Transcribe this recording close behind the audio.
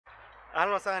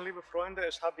Hallo, liebe Freunde,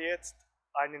 ich habe jetzt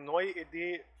eine neue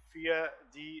Idee für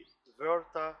die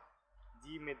Wörter,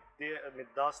 die mit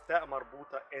das Taa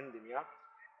Marbuta enden. Ja?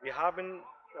 Wir haben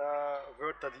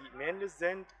Wörter, die männlich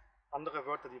sind, andere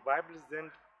Wörter, die weiblich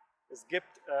sind. Es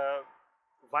gibt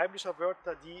weibliche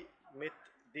Wörter, die mit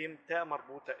dem Taa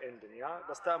Marbuta enden. Ja?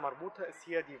 Das Taa Marbuta ist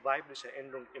hier die weibliche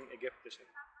Endung im Ägyptischen.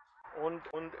 Und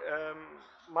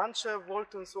manche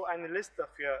wollten so eine Liste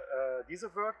für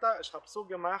diese Wörter. Ich habe so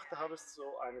gemacht, da habe ich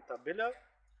so eine Tabelle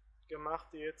gemacht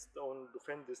jetzt und du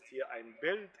findest hier ein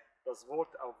Bild, das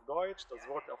Wort auf Deutsch, das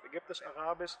Wort auf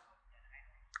Ägyptisch-Arabisch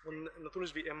und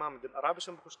natürlich wie immer mit den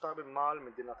arabischen Buchstaben mal,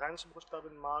 mit den lateinischen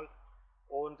Buchstaben mal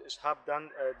und ich habe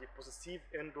dann die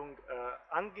Possessivendung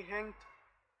angehängt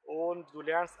und du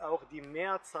lernst auch die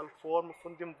Mehrzahlform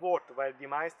von dem Wort, weil die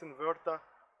meisten Wörter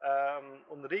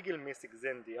unregelmäßig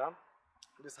sind, ja.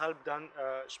 Deshalb dann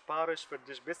spare ich für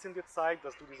dich ein bisschen die Zeit,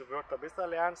 dass du diese Wörter besser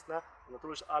lernst. Ne? Und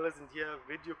natürlich alle sind hier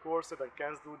Videokurse, dann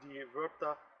kannst du die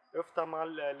Wörter öfter mal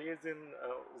lesen,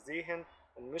 sehen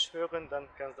und mich hören, dann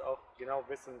kannst du auch genau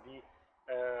wissen, wie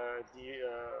die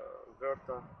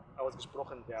Wörter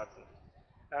ausgesprochen werden.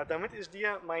 Damit ich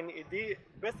dir meine Idee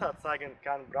besser zeigen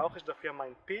kann, brauche ich dafür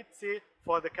meinen PC.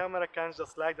 Vor der Kamera kann ich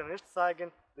das leider nicht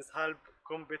zeigen, deshalb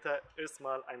komm bitte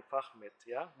erstmal einfach mit.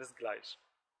 Ja? Bis gleich.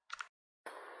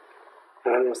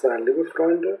 Hallo, liebe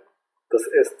Freunde, das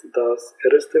ist das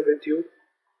erste Video.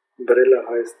 Brille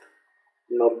heißt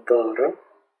Nadara,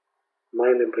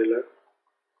 meine Brille,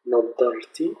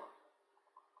 Nadarti,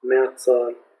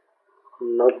 Mehrzahl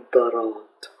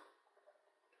Nadarat,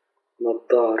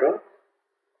 Nadara,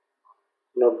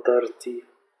 Nadarti,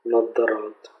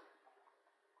 Nadarat,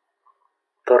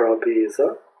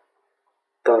 Tarabeza,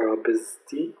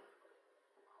 Tarabizti,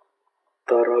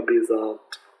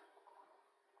 Tarabizat,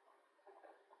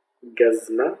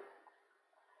 Gezme,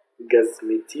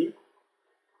 Gezmiti,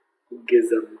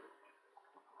 Gizem,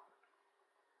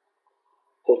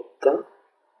 Otta,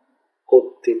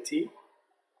 Otteti,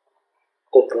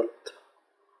 Otat,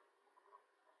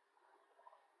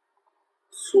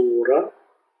 Sura,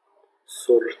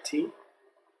 Sorti,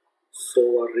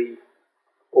 Soari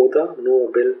oder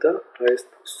nur Bilder heißt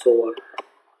Soar.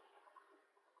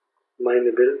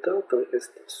 Meine Bilder, dann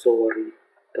ist Soari.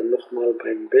 Dann nochmal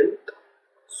beim Bild,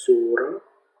 Sura,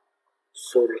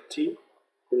 Sorti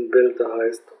und Bilder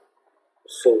heißt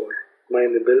Soar.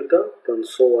 Meine Bilder, dann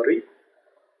Soari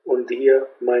und hier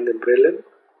meine Brillen,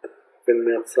 wenn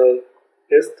Mehrzahl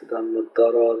ist, dann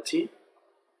Nadarati,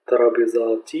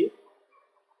 Tarabizati,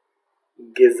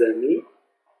 Gizemi,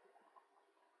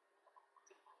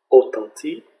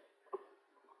 Otati,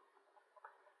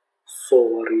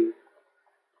 Soari.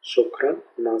 شكرا،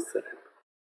 مع السلامة.